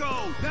gotta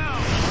go now.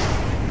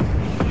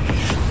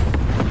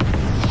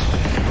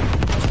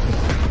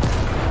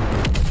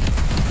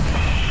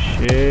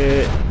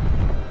 Shit.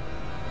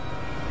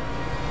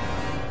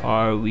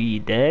 Are we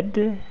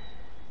dead?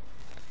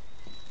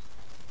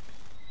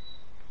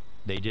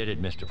 They did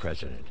it, Mr.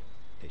 President.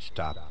 They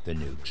stopped the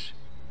nukes.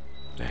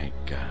 Thank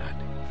God.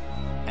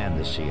 And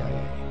the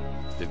CIA.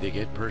 Did they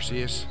get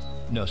Perseus?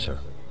 No, sir.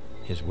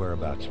 His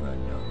whereabouts are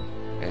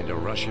unknown. And a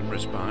Russian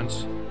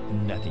response?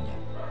 Nothing yet.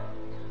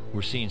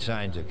 We're seeing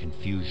signs of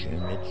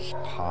confusion. It's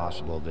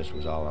possible this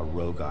was all a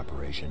rogue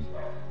operation.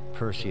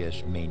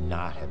 Perseus may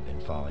not have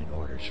been following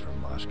orders from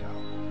Moscow.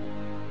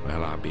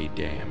 Well, I'll be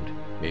damned.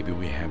 Maybe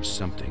we have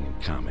something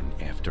in common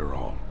after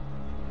all.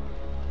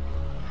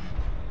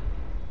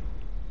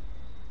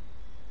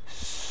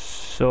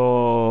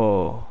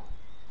 So...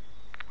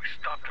 We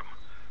stopped them.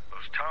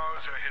 Those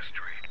towers are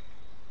history.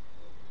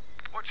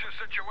 What's your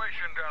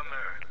situation down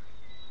there?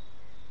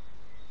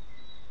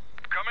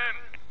 Come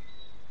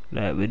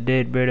in. Like we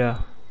did, brother.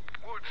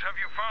 Woods, have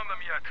you found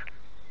them yet?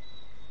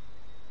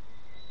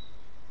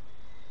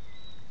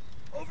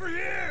 Over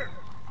here.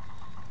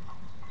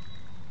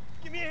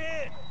 Give me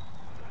a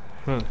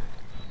hand.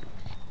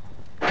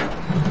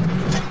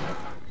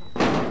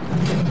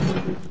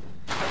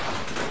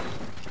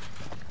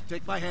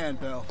 Take my hand,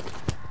 Bell.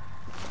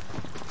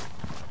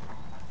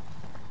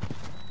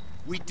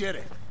 We did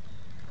it.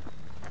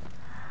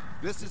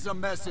 This is a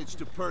message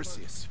to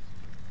Perseus,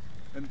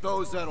 and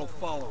those that'll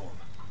follow him.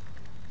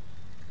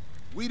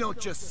 We don't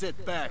just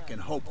sit back and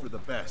hope for the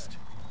best.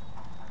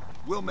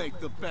 We'll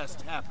make the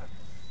best happen.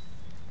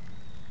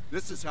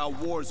 This is how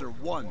wars are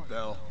won,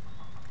 Bell.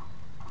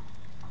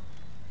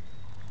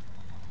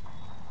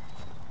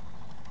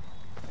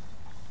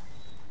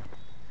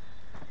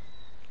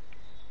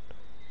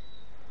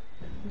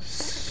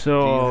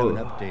 So... Do you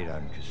have an update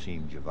on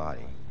Qasim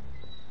Javadi?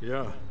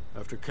 Yeah.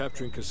 After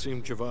capturing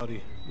Qasim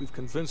Javadi, we've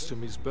convinced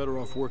him he's better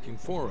off working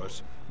for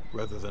us,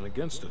 rather than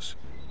against us.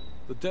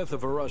 The death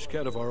of Arash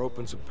Kadivar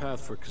opens a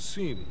path for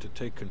Qasim to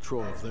take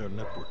control of their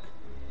network.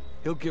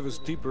 He'll give us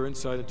deeper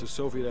insight into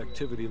Soviet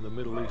activity in the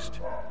Middle East.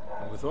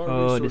 And with our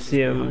resources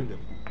behind him,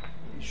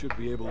 he should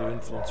be able to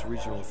influence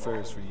regional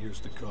affairs for years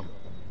to come.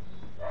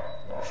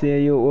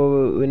 See you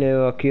we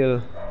never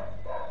kill.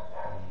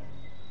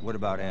 What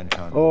about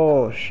Anton?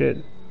 Oh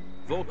shit.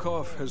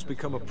 Volkov has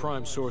become a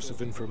prime source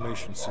of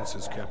information since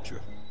his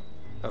capture.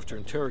 After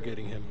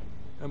interrogating him,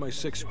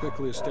 MI6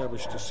 quickly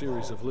established a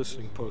series of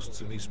listening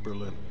posts in East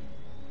Berlin.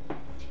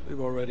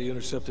 They've already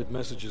intercepted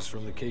messages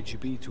from the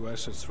KGB to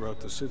assets throughout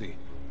the city.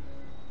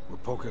 We're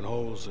poking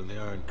holes in the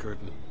Iron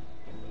Curtain.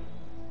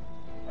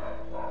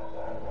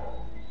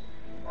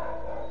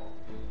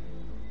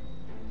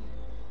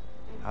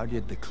 How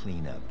did the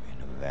cleanup in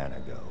Havana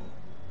go?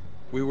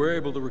 We were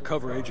able to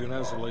recover Agent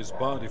Azoulay's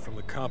body from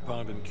the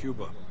compound in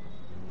Cuba.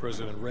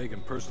 President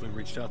Reagan personally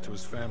reached out to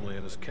his family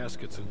and his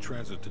casket's in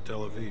transit to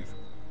Tel Aviv.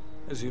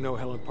 As you know,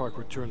 Helen Park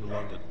returned to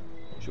London.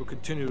 She'll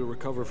continue to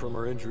recover from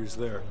her injuries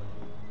there.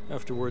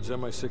 Afterwards,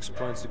 MI6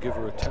 plans to give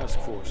her a task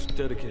force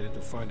dedicated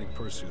to finding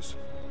Perseus.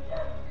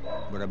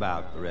 What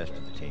about the rest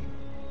of the team?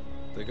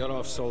 They got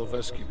off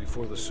Solovetsky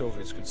before the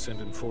Soviets could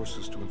send in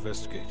forces to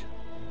investigate.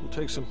 It'll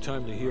take some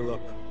time to heal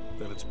up,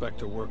 then it's back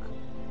to work.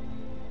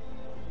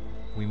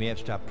 We may have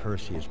stopped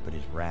Perseus, but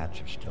his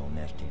rats are still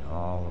nesting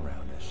all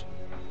around us,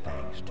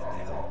 thanks to the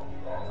help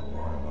of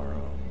one of our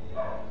own.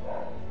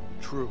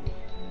 True.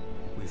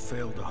 We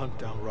failed to hunt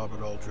down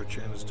Robert Aldrich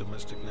and his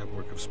domestic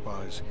network of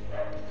spies.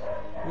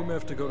 We may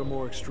have to go to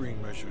more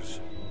extreme measures,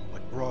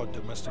 like broad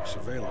domestic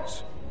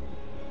surveillance,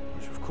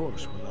 which of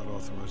course we're not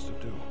authorized to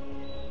do.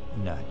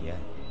 Not yet.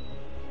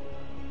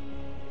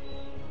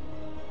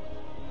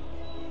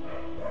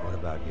 What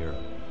about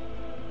Europe?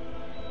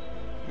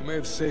 We may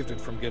have saved it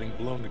from getting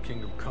blown to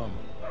Kingdom Come,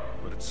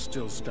 but it's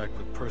still stacked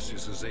with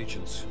Perseus's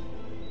agents.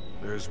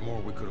 There's more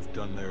we could have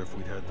done there if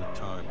we'd had the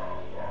time.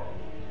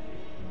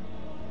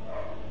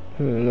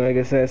 Like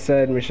I said,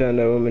 side mission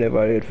that we never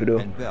ready to do.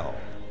 And Bell.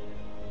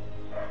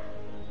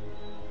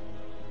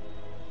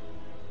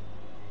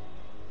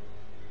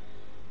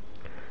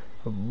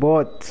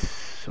 But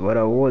what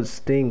I was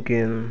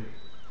thinking,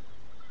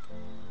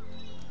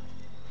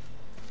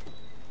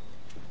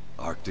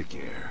 Arctic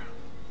air.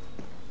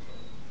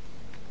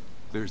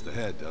 Clears the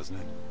head, doesn't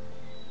it?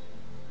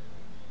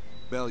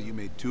 Bell, you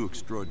made two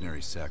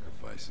extraordinary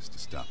sacrifices to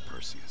stop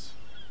Perseus.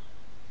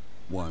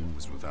 One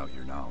was without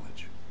your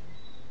knowledge.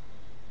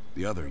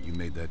 The other, you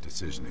made that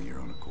decision of your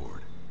own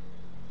accord.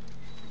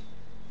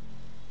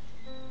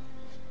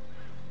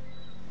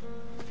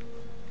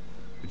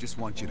 I just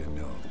want you to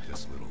know that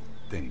this little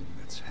thing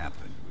that's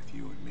happened with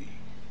you and me,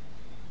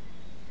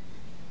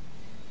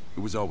 it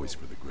was always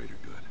for the greater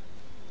good.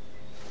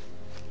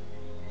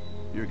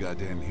 You're a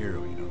goddamn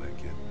hero, you know that,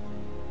 kid?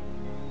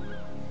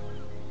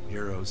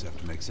 Heroes have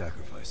to make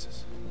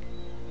sacrifices.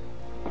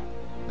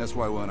 That's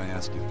why when I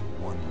ask you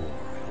for one more,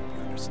 I hope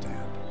you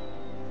understand.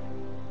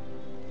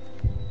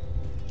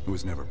 It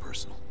was never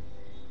personal.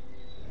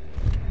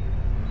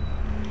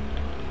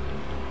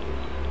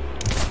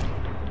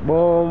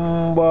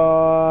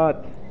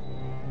 Bombard.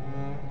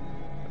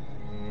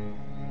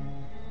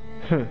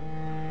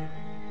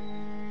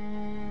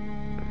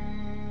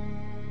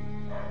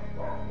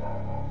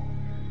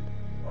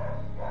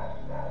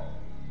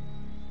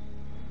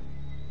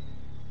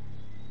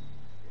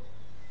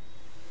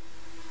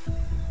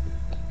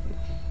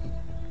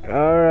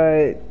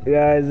 Alright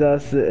guys,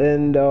 that's the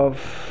end of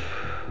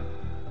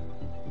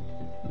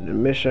the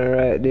mission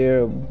right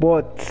there.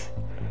 But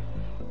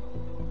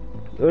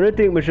what do you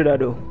think we should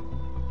do?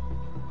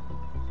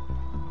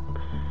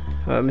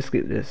 Let me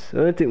skip this.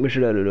 What do you think we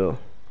should do though?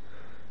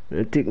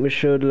 I think we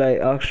should like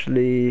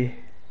actually,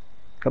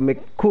 we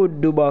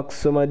could do back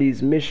some of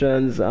these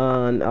missions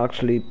and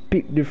actually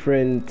pick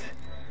different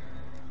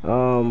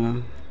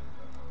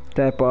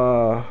type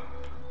of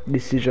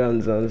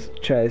decisions and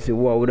try to see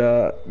what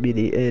would be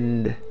the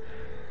end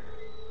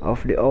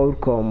of the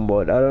outcome.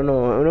 But I don't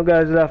know. You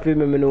guys have to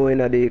let me know in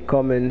the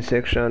comment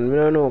section. I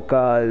don't know,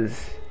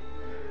 cause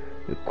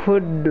we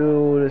could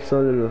do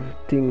some little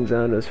things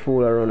and just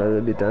fool around a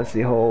little bit and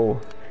see how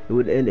it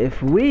would end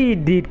if we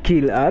did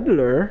kill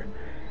Adler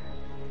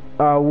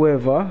or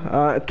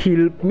whoever,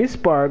 kill Miss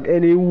Park,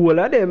 any one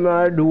of them,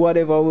 or do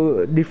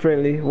whatever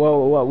differently.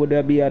 What would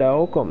there be other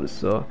outcomes?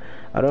 So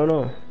I don't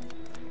know.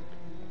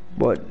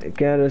 But I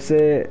can't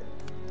say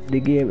the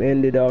game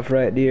ended off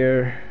right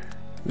there.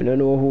 I don't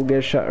know who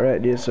gets shot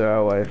right there,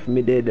 so or if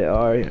me dead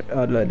or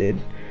Adler dead.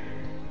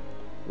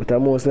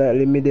 But most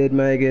likely me dead,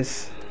 my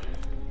guess.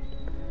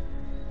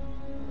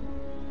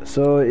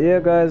 So yeah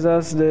guys,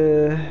 that's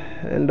the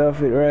end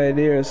of it right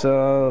there.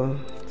 So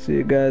I'll see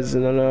you guys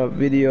in another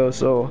video.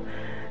 So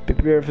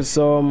prepare for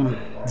some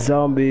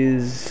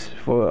zombies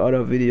for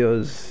other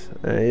videos.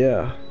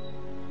 Yeah.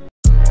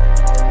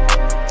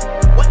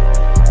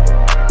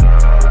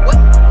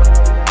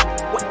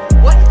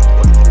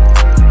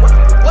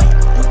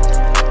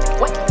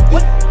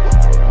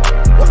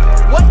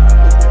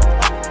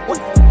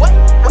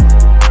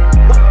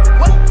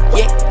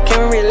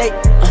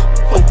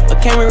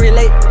 Can we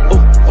relate? Oh,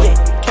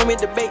 yeah. Can we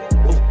debate?